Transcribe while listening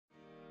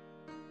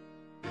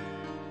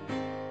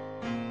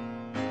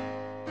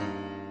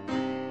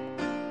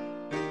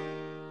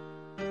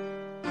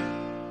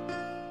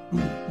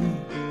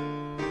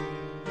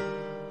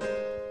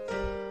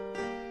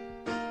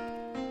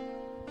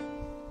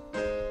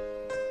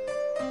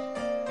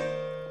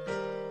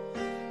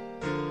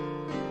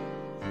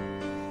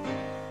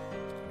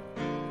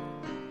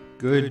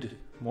Good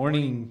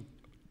morning,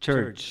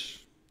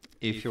 church.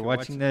 If you're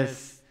watching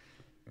this,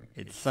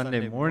 it's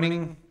Sunday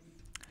morning,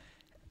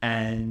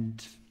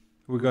 and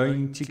we're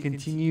going to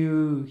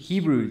continue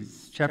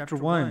Hebrews chapter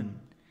 1.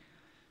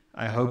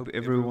 I hope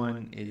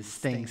everyone is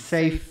staying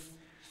safe,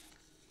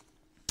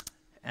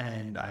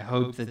 and I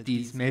hope that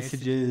these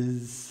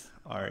messages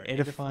are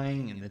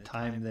edifying in the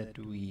time that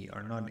we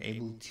are not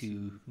able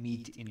to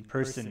meet in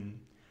person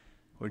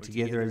or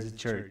together as a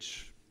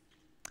church.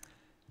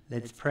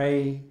 Let's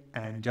pray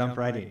and jump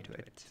right into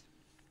it.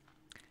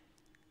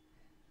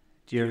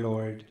 Dear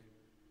Lord,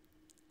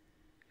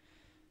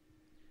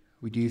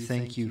 we do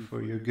thank you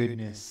for your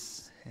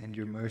goodness and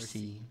your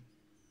mercy.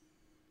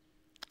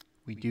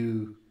 We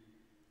do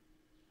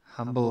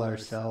humble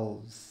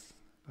ourselves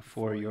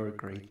before your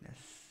greatness.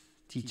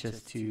 Teach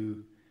us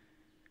to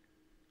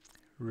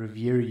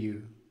revere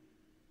you,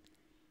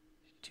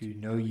 to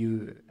know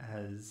you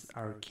as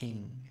our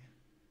King,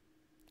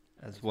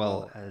 as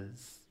well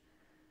as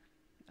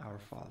our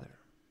Father.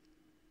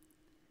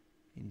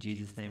 In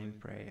Jesus' name we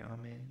pray.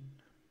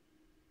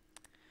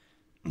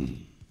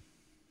 Amen.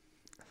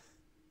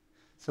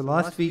 So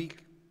last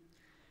week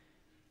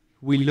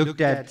we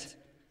looked at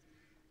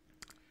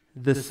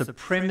the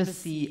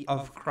supremacy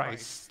of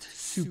Christ,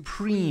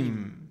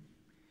 supreme.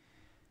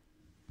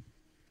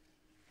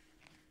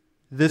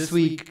 This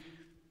week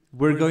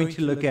we're going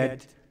to look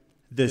at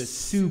the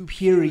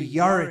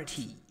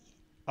superiority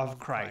of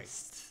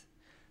Christ.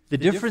 The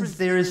difference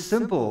there is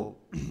simple.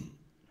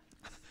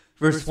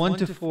 Verse 1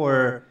 to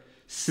 4,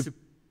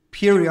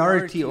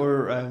 superiority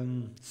or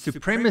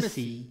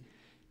supremacy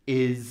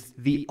is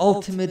the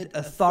ultimate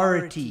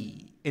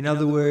authority. In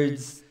other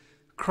words,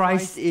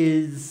 Christ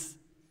is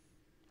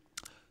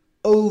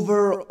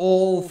over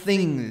all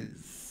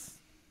things.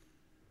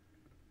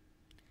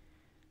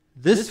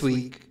 This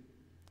week,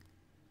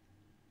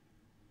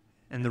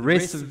 and the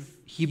rest of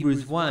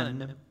Hebrews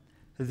 1,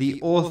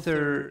 the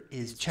author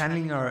is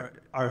channeling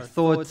our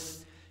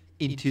thoughts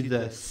into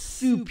the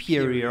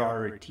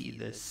superiority,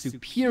 the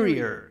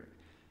superior.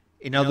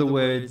 In other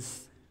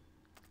words,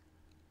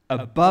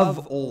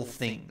 above all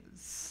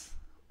things,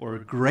 or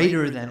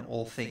greater than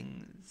all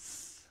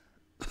things.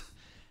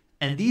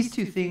 And these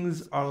two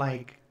things are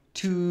like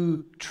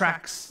two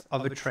tracks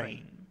of a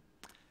train.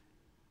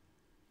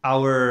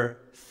 Our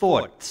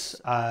thoughts,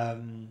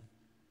 our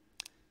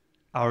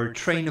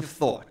train of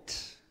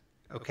thought,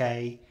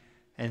 okay?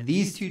 And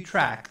these two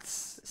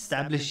tracks,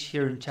 established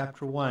here in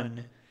chapter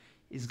 1,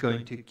 is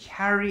going to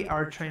carry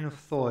our train of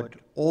thought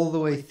all the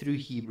way through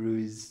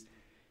Hebrews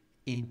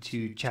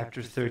into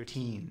chapter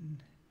 13.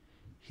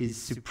 His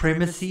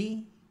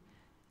supremacy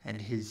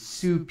and his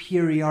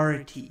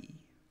superiority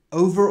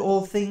over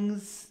all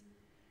things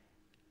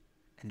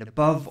and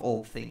above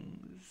all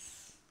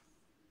things.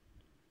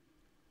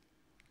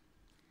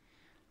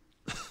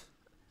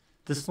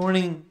 This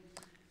morning,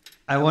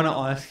 I want to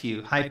ask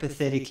you,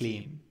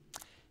 hypothetically,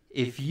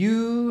 if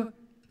you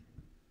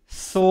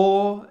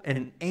saw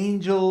an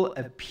angel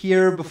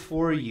appear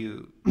before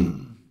you,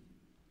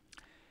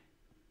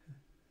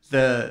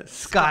 the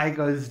sky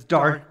goes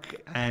dark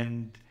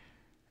and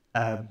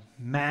a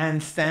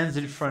man stands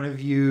in front of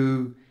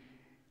you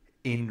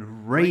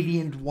in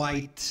radiant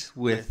white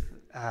with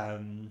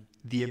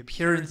the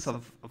appearance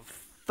of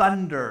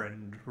thunder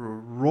and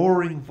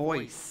roaring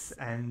voice,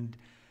 and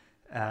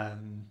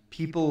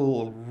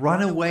people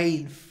run away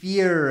in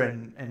fear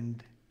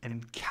and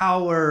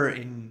cower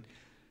in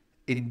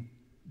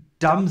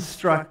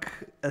dumbstruck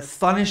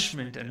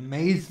astonishment and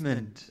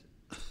amazement.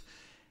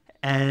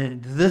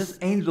 And this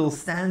angel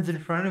stands in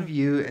front of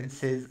you and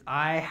says,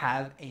 I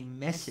have a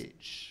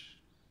message.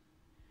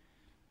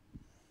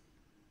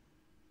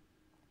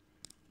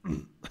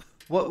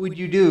 What would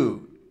you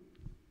do?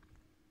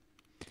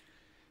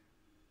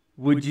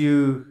 Would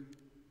you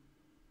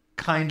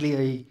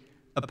kindly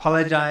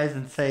apologize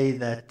and say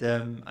that,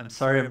 I'm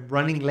sorry, I'm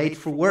running late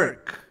for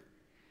work,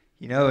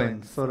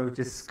 and sort of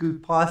just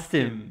scoot past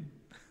him?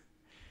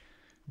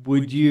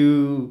 Would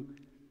you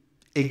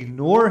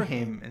ignore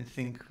him and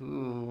think,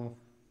 ooh,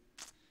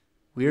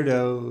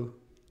 weirdo?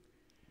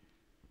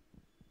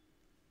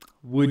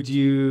 Would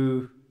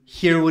you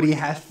hear what he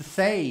has to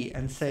say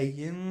and say,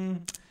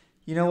 you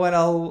know what,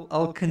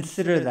 I'll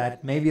consider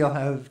that. Maybe I'll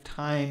have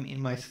time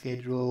in my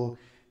schedule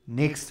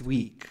next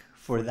week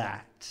for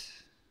that.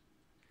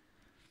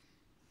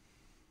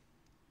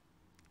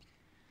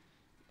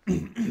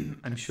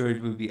 I'm sure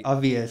it would be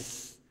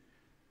obvious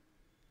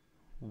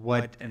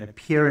what an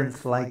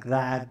appearance like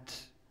that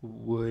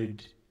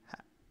would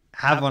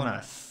have on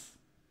us.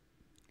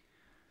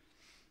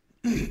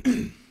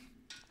 And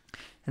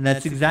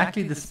that's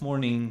exactly this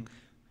morning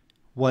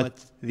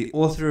what the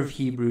author of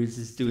Hebrews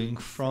is doing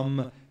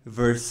from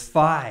verse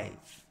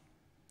 5.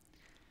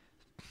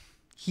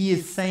 He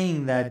is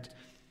saying that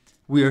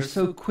we are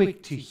so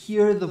quick to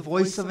hear the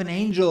voice of an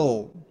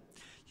angel.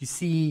 You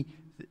see,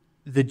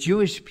 the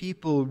Jewish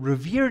people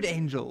revered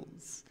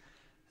angels.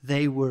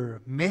 They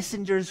were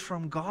messengers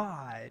from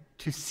God.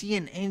 To see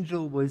an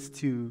angel was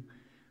to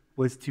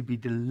was to be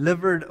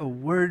delivered a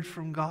word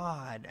from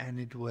God, and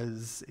it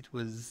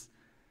was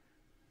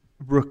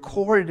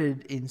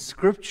recorded in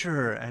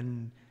Scripture,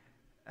 and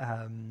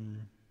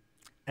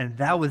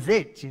that was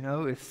it.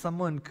 If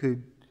someone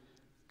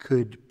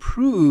could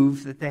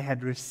prove that they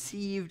had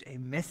received a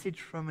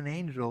message from an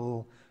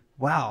angel,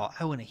 wow,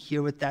 I want to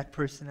hear what that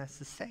person has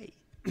to say.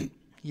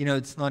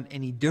 It's not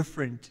any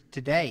different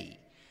today.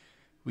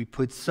 We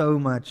put so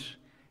much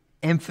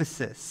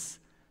emphasis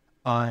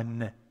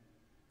on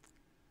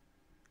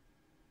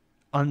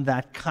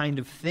that kind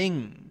of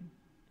thing.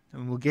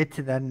 And we'll get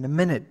to that in a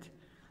minute.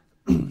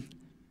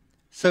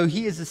 So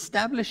he is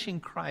establishing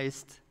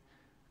Christ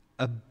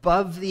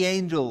above the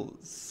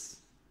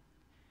angels.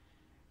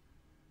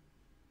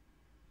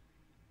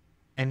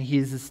 And he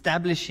is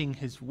establishing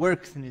his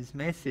works and his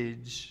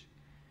message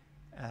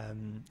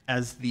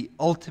as the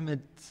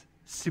ultimate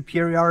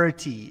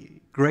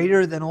superiority,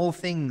 greater than all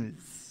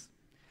things.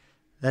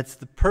 That's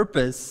the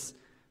purpose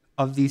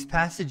of these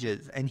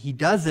passages. And he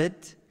does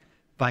it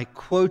by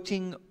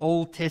quoting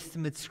Old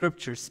Testament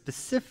scripture,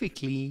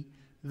 specifically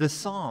the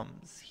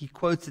Psalms. He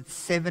quotes it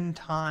 7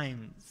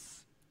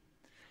 times.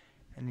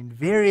 And in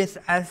various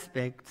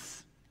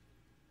aspects,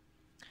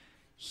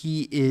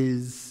 he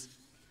is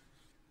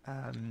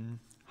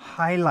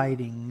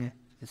highlighting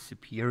the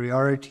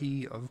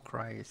superiority of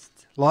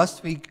Christ.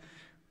 Last week,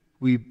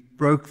 we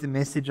broke the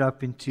message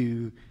up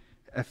into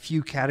a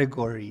few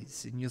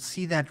categories, and you'll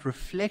see that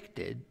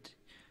reflected.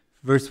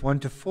 Verse 1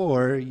 to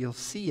 4, you'll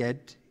see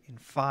it in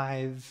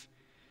 5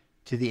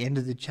 to the end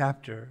of the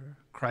chapter.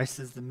 Christ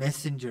as the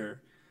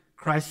messenger,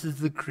 Christ as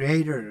the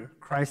creator,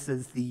 Christ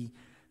as the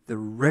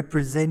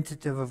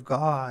representative of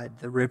God,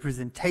 the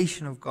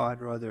representation of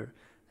God, rather,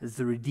 as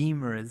the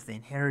redeemer, as the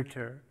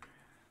inheritor.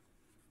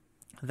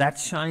 That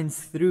shines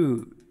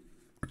through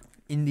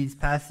in these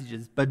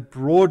passages, but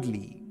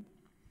broadly,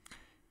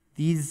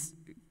 these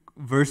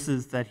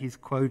verses that he's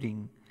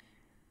quoting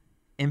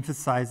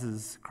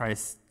emphasizes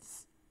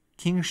Christ's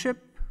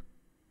kingship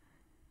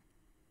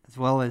as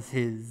well as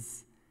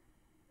his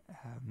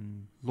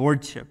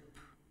lordship,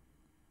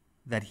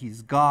 that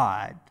he's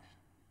God.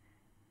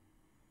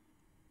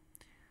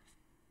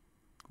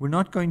 We're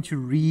not going to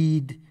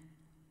read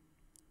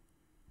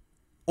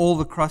all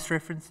the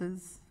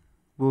cross-references.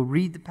 We'll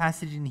read the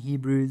passage in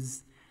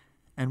Hebrews,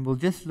 and we'll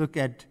just look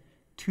at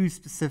 2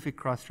 specific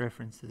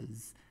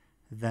cross-references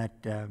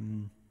that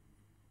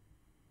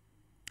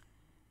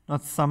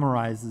not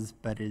summarizes,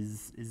 but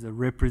is a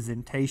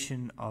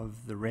representation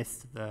of the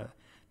rest of the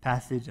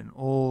passage and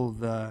all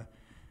the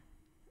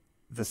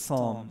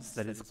Psalms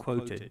that is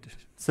quoted.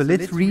 So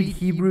let's read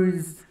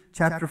Hebrews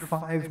chapter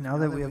 5 now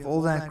that we have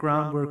all that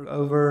groundwork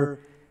over,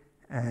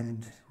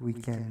 and we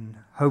can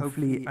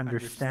hopefully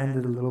understand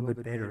it a little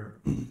bit better.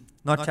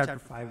 Not chapter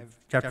 5,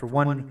 chapter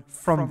 1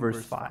 from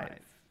verse 5.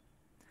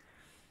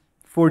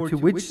 For to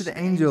which of the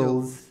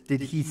angels did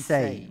he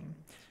say,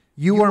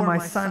 "You are my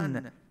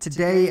son,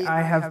 today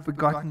I have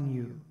begotten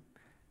you"?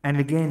 And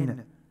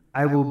again,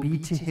 "I will be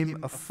to him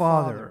a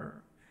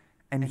father,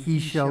 and he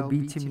shall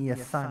be to me a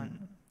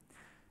son."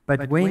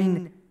 But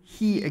when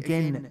he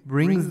again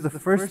brings the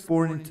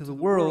firstborn into the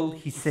world,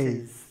 he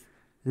says,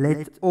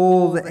 "Let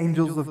all the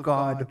angels of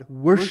God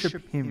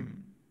worship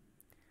him."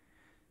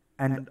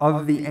 And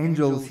of the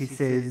angels he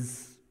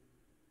says,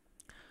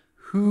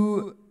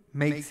 "Who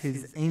makes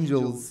his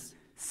angels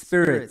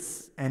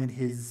spirits and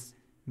his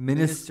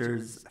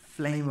ministers a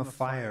flame of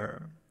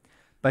fire?"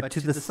 But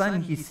to the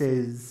Son he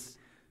says,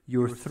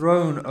 "Your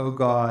throne, O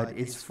God,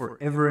 is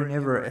forever and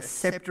ever. A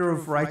scepter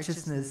of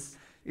righteousness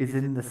is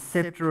in the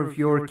scepter of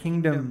your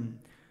kingdom.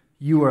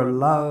 You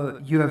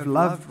have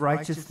loved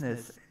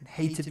righteousness and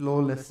hated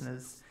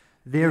lawlessness.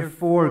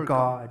 Therefore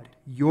God,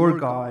 your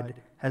God,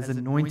 has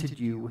anointed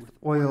you with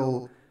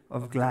oil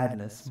of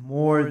gladness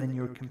more than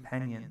your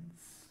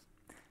companions.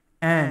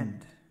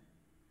 And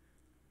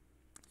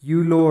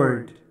you,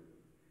 Lord,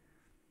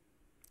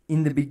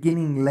 in the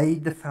beginning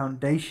laid the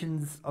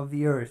foundations of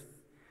the earth,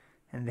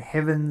 and the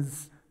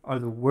heavens are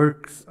the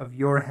works of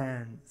your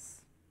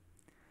hands.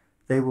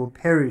 They will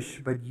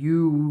perish, but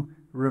you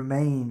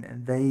remain,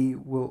 and they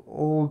will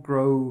all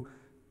grow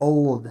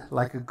old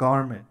like a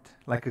garment,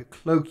 like a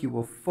cloak. You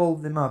will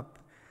fold them up,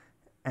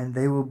 and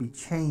they will be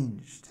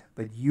changed,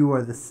 but you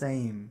are the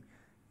same.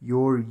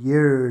 Your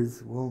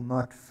years will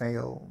not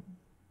fail.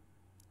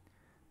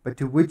 But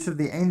to which of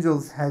the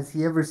angels has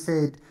he ever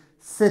said,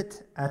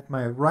 "Sit at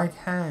my right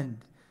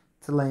hand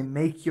till I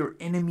make your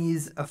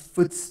enemies a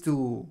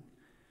footstool"?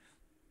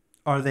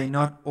 Are they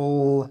not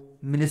all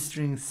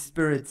ministering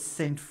spirits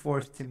sent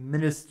forth to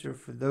minister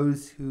for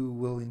those who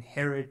will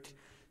inherit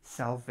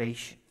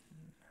salvation?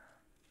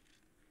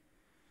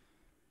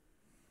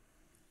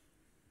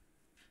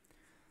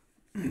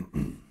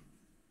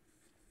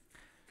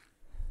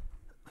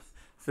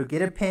 So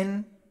get a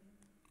pen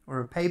or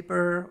a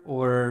paper,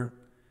 or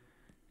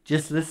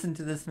just listen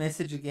to this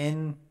message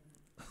again.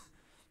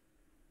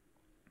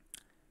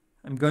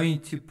 I'm going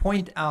to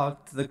point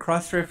out the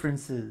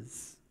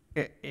cross-references.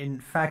 In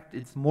fact,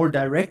 it's more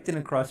direct in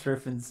a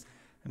cross-reference,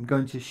 I'm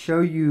going to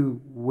show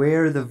you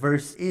where the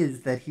verse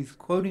is that he's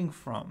quoting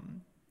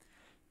from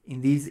in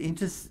these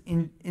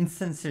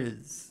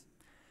instances.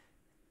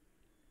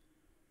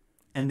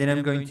 And then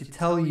I'm going to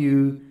tell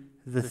you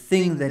the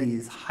thing that he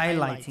is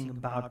highlighting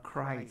about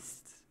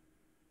Christ.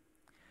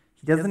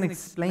 He doesn't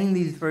explain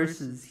these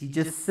verses. He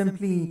just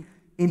simply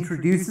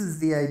introduces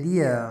the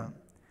idea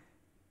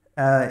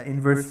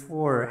in verse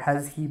 4.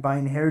 Has he by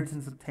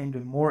inheritance obtained a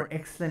more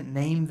excellent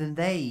name than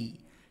they?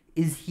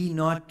 Is he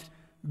not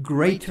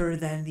greater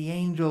than the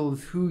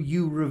angels who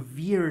you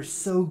revere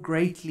so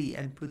greatly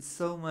and put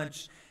so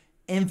much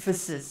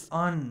emphasis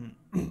on?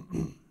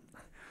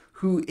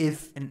 Who,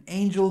 if an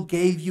angel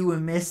gave you a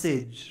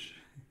message,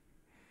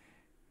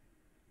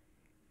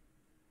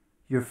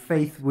 your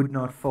faith would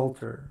not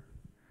falter.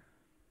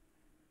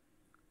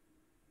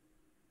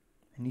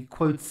 And he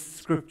quotes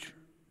scripture.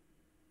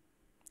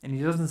 And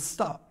he doesn't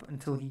stop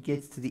until he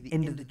gets to the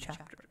end of the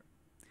chapter.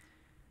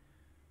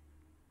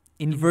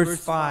 In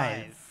verse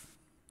 5,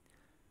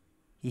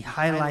 he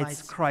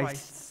highlights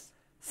Christ's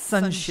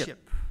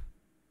sonship.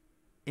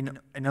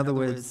 In other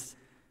words,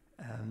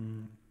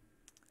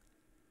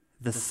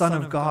 the Son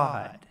of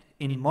God.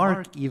 In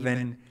Mark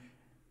even,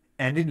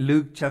 and in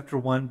Luke chapter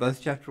 1,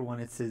 both chapter 1,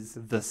 it says,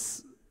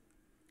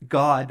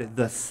 God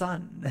the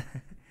Son.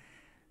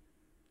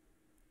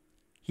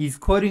 He's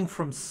quoting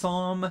from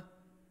Psalm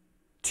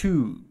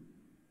 2,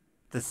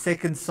 the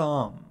second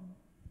Psalm,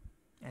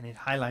 and it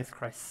highlights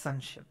Christ's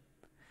sonship.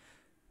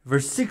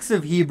 Verse 6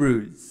 of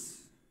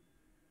Hebrews.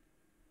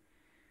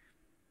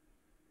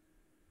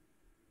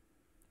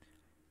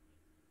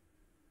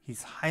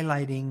 He's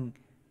highlighting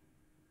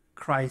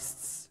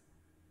Christ's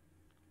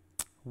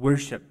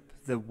worship,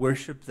 the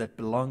worship that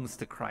belongs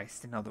to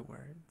Christ, in other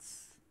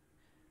words,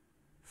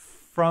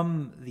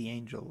 from the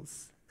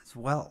angels as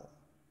well.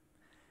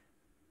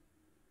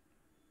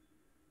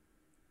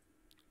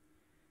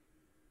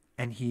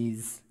 And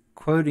he's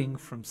quoting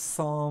from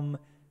Psalm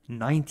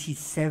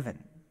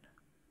 97.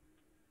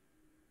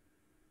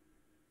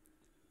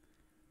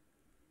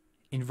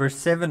 In verse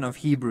 7 of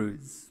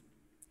Hebrews,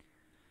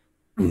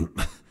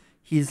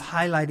 he's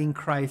highlighting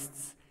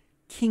Christ's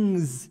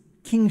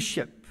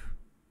kingship,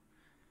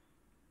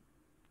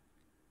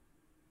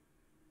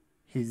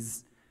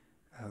 his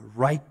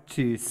right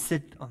to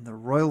sit on the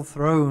royal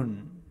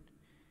throne.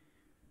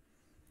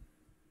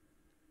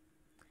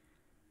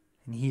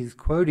 And he is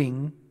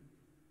quoting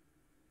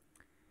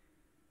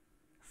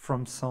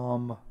from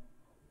Psalm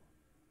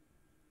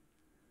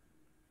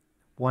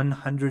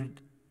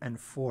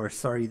 104.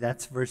 Sorry,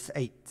 that's verse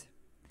 8.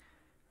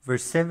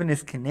 Verse 7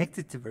 is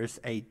connected to verse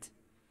 8.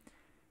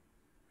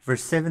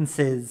 Verse 7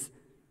 says,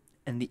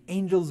 and the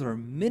angels are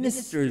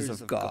ministers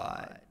of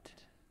God.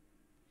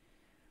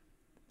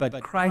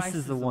 But Christ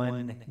is the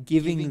one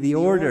giving the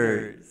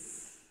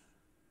orders.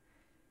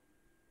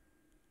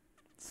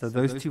 So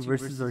those two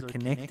verses are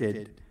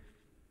connected.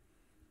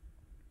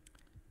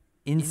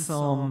 In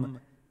Psalm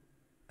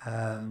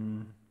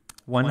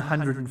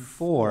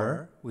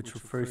 104, which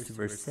refers to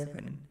verse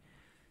 7,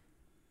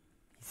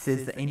 he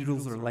says the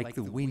angels are like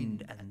the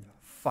wind and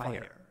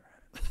fire.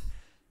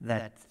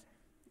 That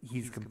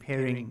he's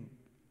comparing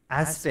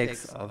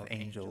aspects of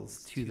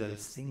angels to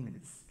those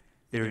things.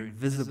 They're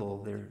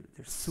invisible, they're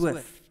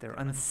swift, they're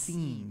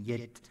unseen,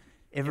 yet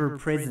ever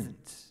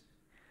present.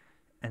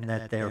 And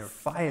that they're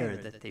fire,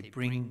 that they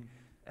bring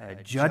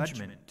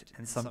judgment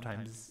and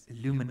sometimes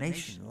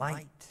illumination,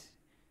 light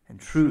and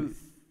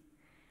truth.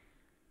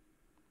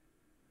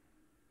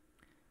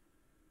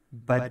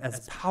 But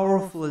as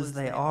powerful as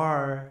they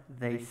are,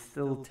 they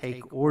still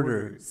take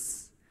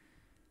orders.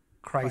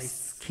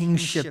 Christ's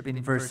kingship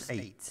in verse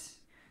 8.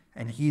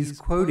 And he's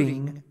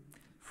quoting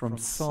from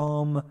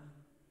Psalm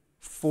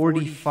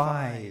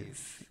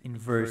 45 in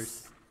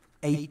verse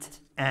 8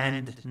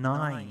 and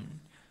 9.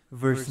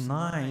 Verse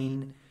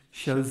 9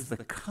 shows the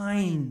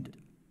kind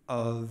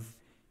of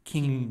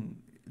king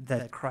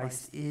that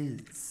Christ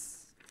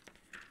is.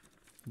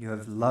 You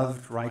have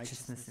loved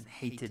righteousness and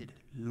hated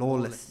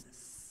lawlessness.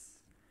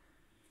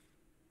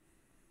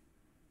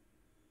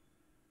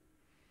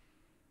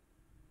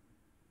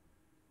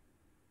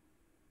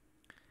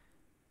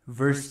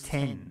 Verse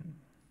 10,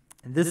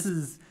 and this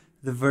is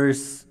the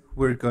verse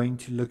we're going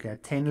to look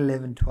at. 10,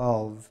 11,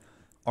 12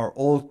 are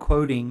all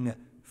quoting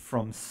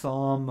from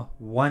Psalm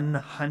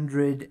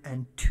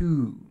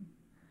 102.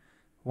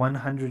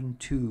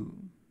 102.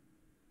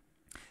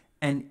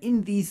 And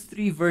in these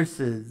three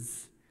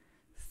verses,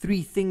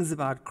 three things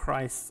about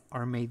Christ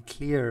are made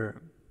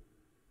clear.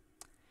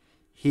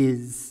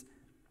 His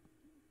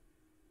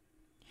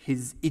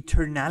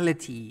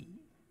eternality,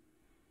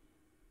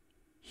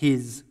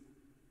 his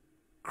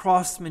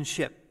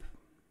craftsmanship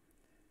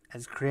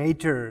as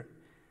creator,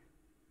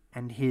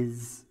 and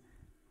his,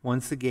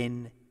 once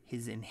again,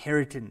 his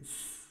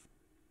inheritance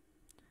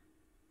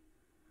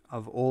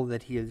of all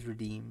that he has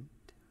redeemed.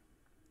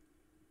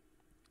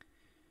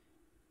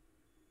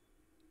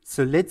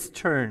 So let's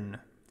turn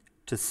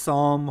to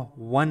Psalm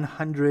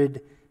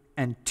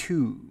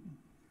 102.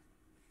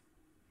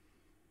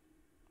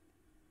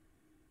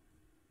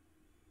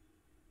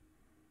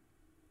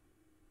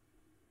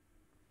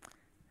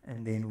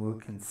 and then we'll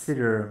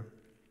consider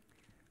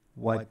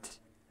what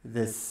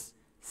this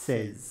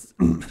says.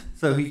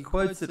 So he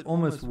quotes it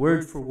almost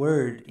word for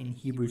word in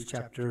Hebrews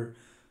chapter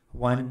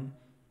 1,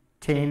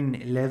 10,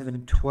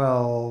 11,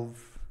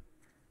 12.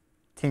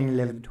 10,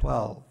 11,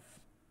 12.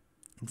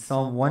 In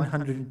Psalm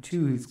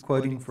 102, he's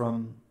quoting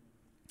from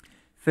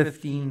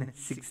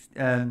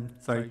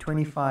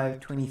 25,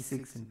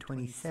 26, and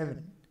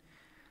 27.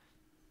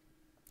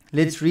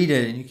 Let's read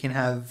it, and you can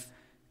have,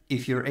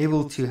 if you're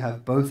able to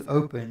have both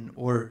open,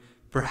 or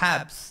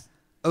perhaps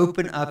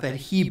open up at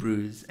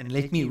Hebrews, and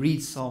let me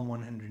read Psalm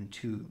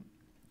 102.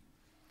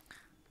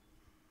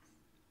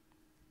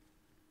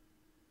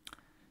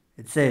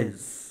 It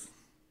says,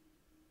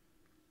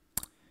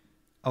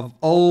 "Of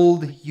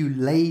old you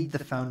laid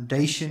the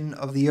foundation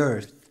of the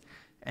earth,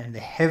 and the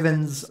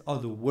heavens are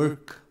the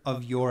work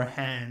of your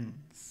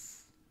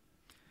hands.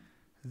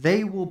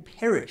 They will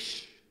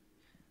perish,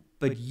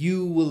 but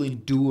you will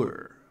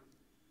endure.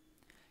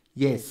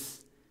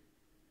 Yes,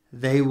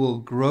 they will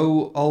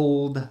grow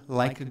old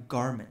like a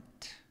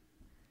garment.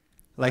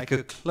 Like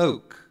a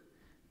cloak,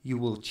 you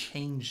will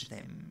change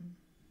them,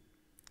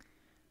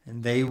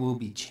 and they will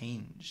be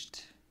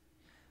changed.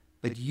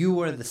 But you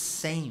are the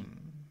same,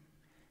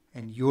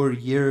 and your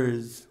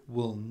years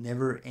will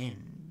never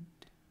end."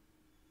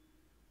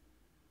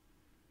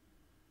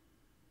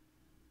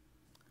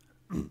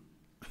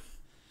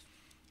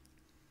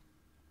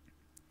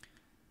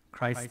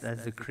 Christ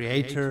as the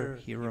creator,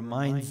 he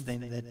reminds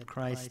them that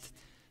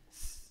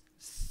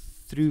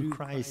through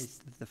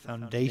Christ, the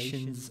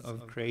foundations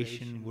of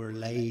creation were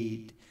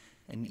laid,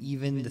 and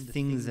even the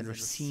things that are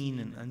seen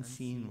and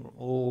unseen were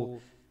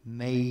all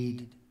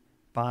made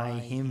by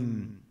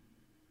him.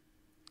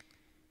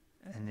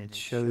 And it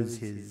shows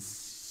his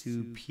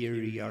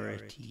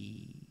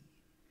superiority,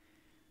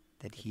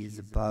 that he is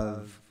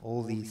above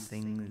all these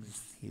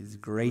things, he is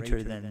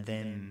greater than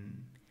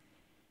them.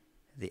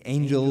 The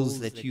angels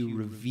that you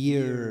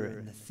revere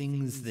and the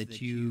things that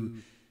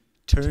you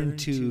turn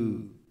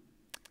to,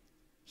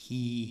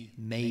 he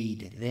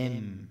made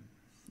them.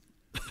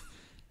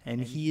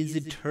 And he is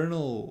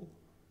eternal.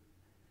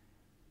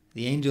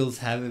 The angels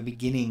have a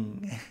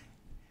beginning.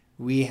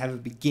 We have a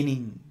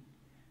beginning.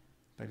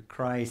 But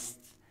Christ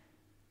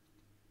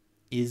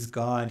is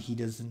God. He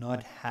does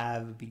not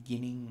have a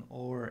beginning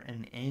or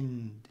an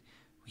end.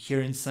 We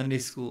hear in Sunday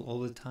school all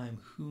the time,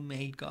 who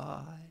made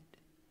God?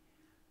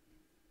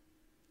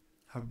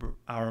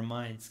 Our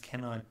minds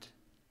cannot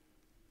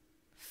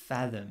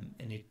fathom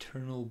an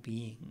eternal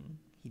being.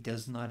 He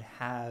does not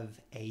have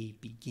a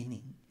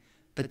beginning.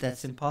 But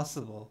that's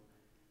impossible.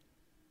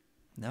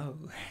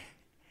 No.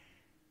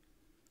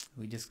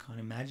 We just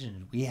can't imagine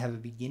it. We have a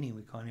beginning.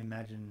 We can't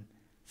imagine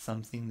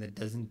something that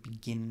doesn't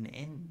begin and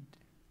end.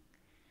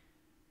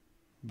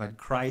 But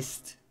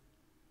Christ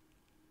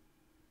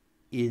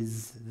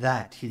is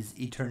that, his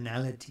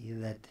eternality,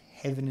 that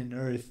heaven and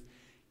earth.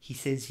 He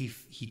says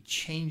he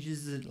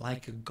changes it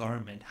like a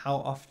garment. How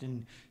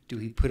often do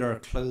we put our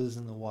clothes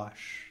in the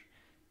wash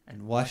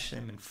and wash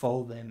them and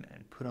fold them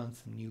and put on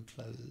some new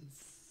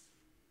clothes?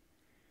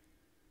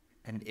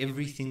 And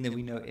everything that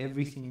we know,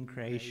 everything in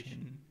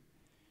creation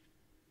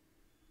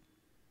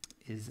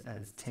is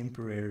as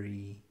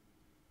temporary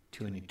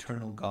to an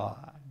eternal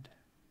God.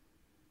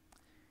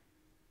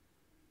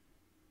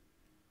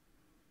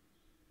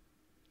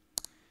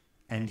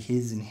 And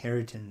his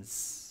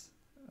inheritance,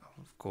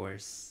 of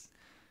course,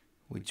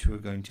 which we're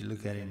going to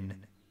look at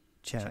in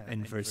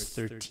verse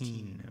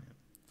 13.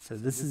 So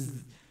this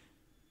is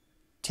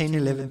 10,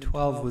 11,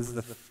 12 was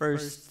the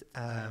first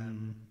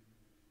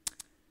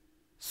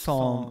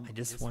psalm I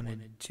just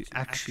wanted to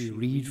actually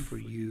read for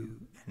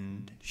you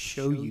and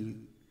show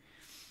you.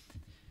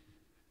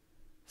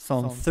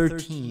 Psalm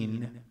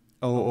 13,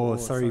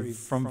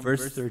 from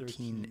verse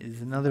 13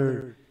 is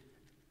another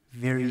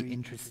very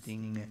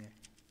interesting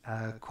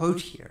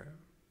quote here.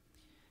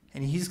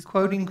 And he's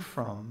quoting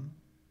from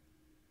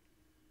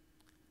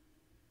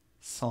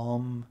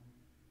Psalm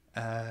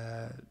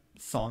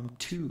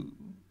 2.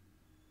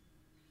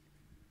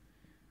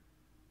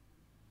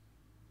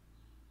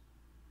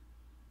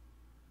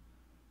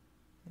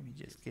 Let me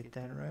just get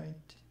that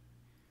right.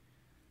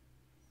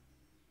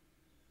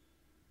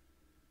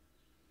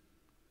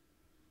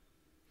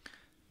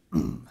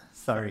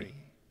 Sorry.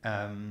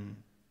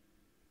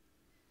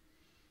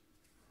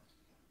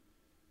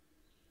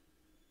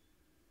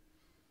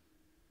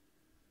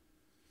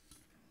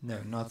 No,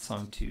 not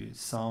Psalm 2.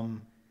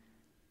 Psalm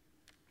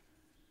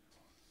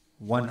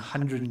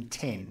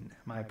 110.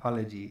 My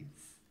apologies.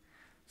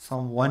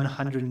 Psalm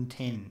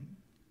 110.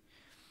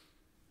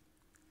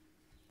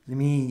 Let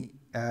me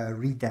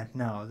read that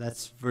now.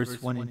 That's verse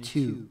 1 and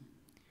 2.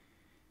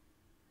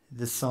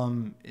 This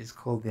psalm is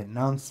called the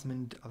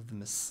announcement of the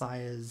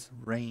Messiah's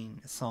reign,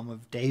 a psalm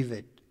of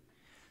David.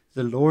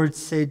 The Lord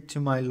said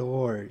to my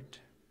Lord,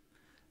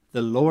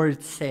 the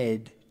Lord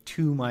said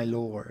to my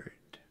Lord,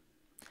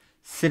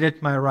 sit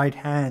at my right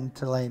hand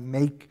till I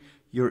make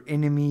your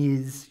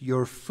enemies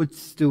your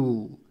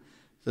footstool.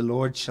 The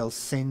Lord shall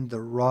send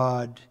the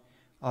rod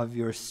of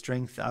your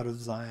strength out of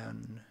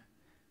Zion.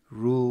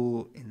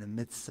 rule in the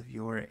midst of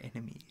your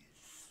enemies.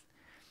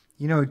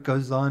 You know, it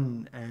goes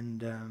on,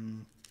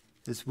 and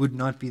this would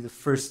not be the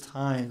first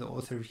time the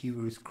author of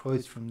Hebrews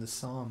quotes from the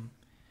psalm.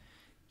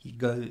 He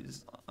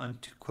goes on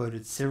to quote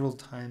it several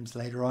times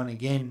later on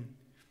again.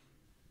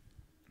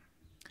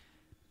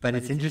 But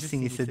it's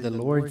interesting, he said, the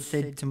Lord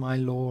said to my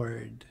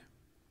Lord.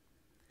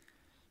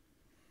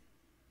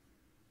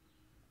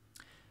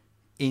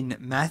 In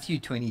Matthew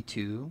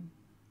 22,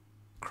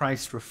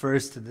 Christ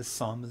refers to this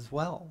psalm as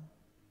well.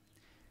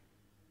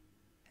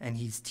 And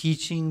he's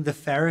teaching the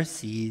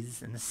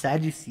Pharisees and the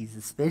Sadducees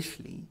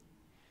especially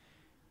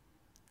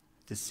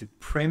the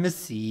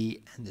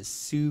supremacy and the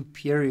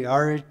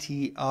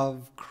superiority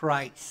of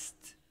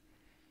Christ.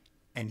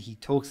 And he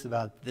talks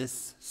about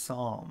this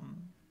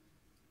psalm.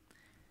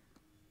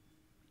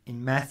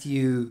 In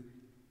Matthew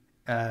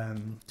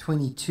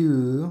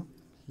 22,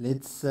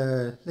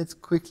 let's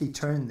quickly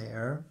turn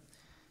there.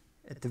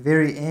 At the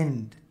very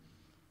end,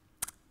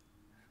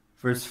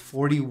 verse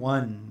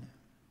 41.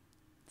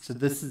 So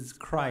this is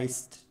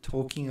Christ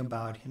talking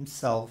about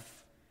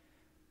himself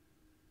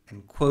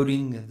and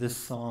quoting this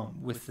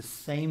psalm with the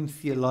same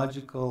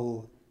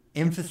theological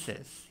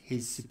emphasis,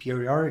 his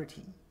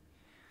superiority.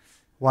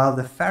 While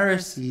the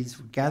Pharisees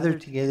were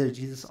gathered together,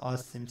 Jesus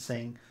asked them,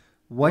 saying,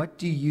 "What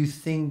do you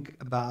think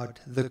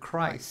about the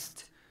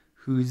Christ,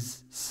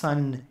 whose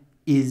son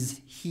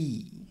is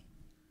he?"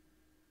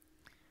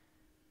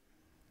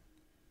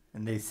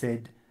 And they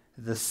said,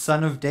 "The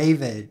son of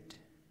David."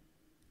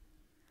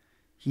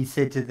 He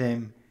said to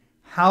them,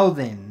 "How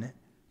then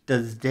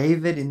does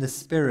David in the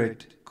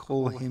Spirit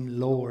call him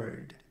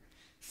Lord,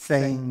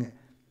 saying,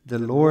 'The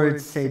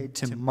Lord said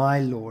to my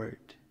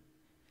Lord,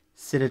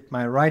 sit at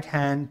my right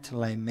hand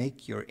till I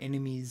make your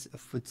enemies a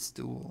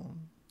footstool'?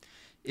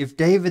 If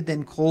David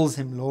then calls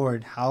him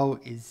Lord, how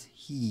is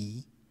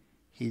he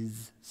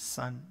his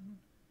son?"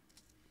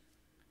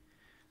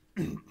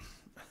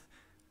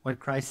 What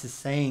Christ is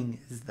saying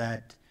is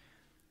that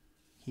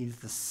he's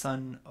the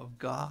Son of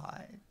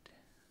God,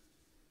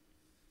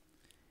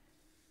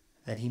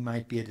 that he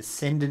might be a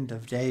descendant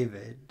of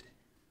David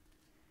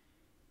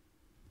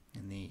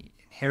and the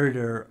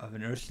inheritor of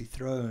an earthly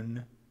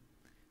throne,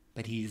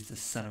 but he is the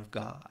Son of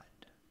God.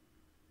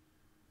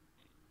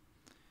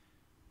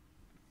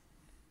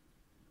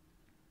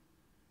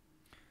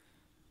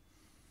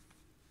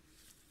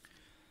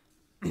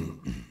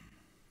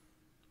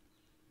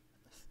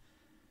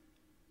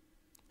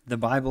 The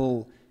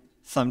Bible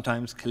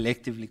sometimes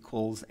collectively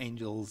calls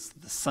angels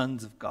the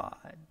sons of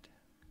God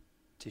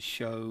to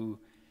show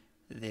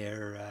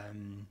their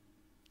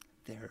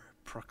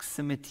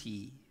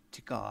proximity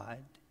to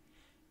God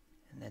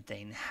and that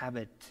they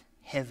inhabit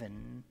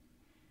heaven.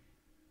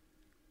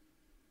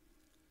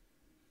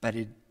 But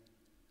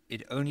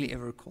it only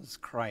ever calls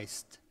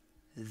Christ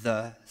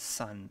the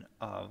Son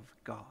of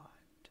God.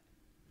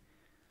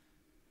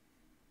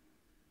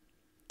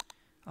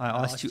 I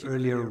asked you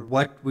earlier,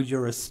 what would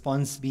your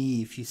response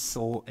be if you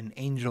saw an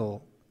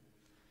angel?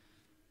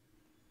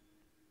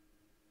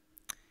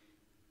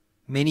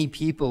 Many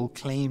people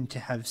claim to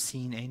have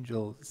seen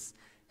angels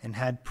and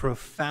had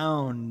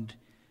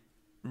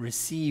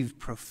received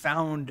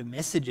profound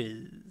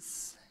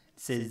messages. It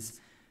says,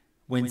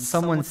 when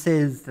someone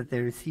says that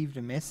they received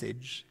a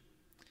message,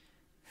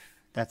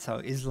 that's how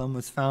Islam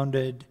was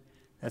founded,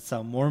 that's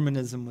how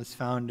Mormonism was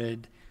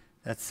founded,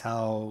 that's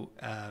how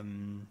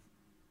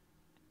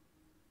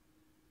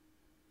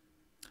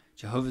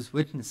Jehovah's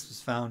Witness was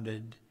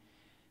founded,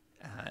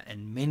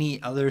 and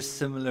many other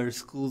similar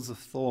schools of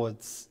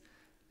thoughts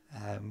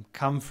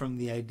come from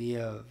the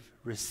idea of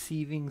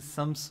receiving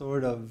some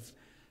sort of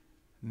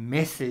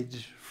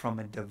message from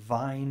a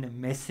divine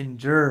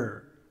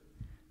messenger.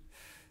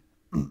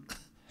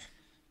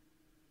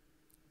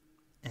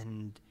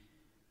 And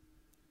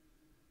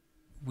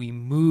we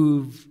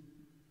move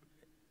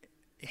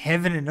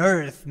heaven and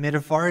earth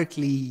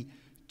metaphorically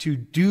to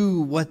do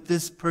what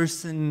this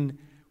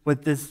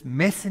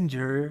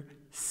messenger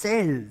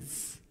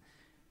says.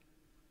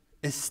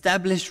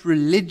 Establish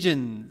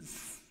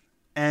religions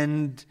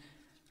and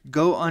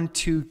go on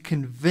to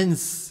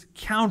convince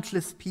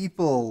countless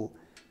people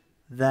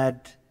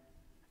that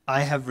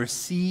I have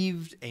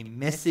received a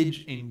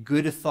message in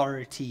good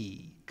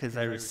authority because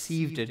I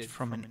received it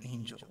from an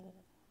angel.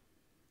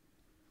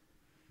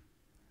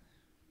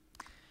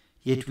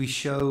 Yet we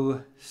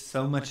show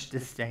so much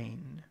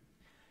disdain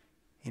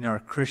in our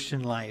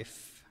Christian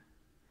life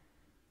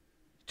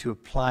to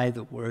apply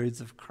the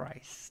words of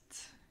Christ.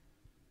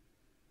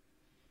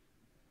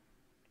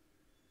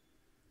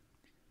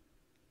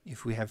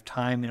 If we have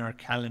time in our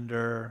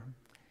calendar,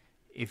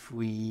 if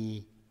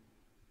we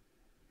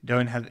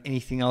don't have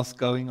anything else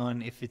going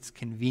on, if it's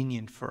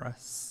convenient for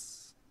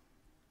us.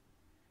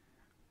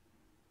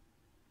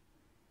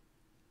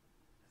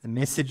 The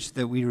message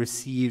that we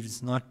received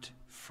is not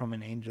from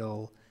an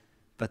angel,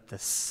 but the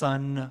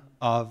Son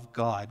of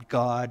God,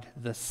 God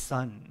the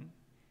Son,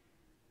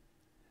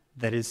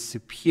 that is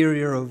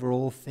superior over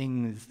all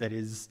things, that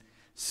is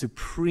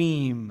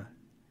supreme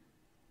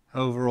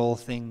over all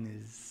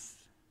things.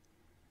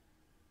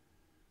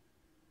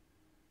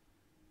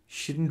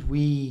 shouldn't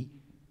we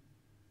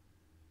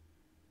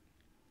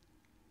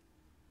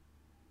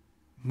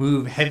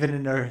move heaven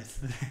and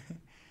earth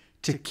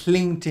to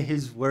cling to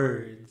his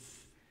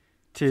words,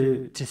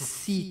 to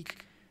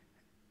seek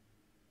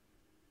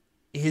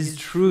his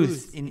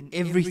truth in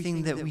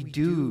everything that we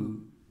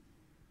do,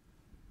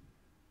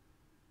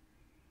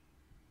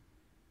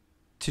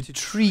 to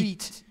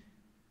treat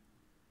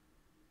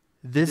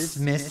this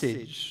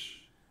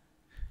message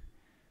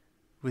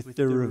with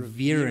the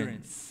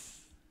reverence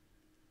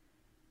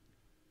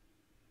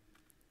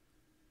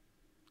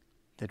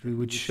that we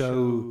would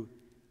show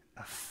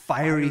a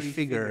fiery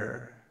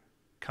figure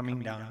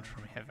coming down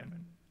from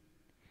heaven.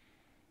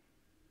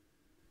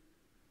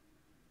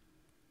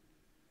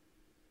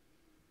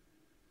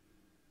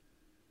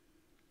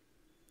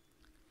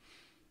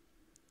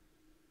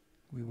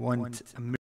 We want a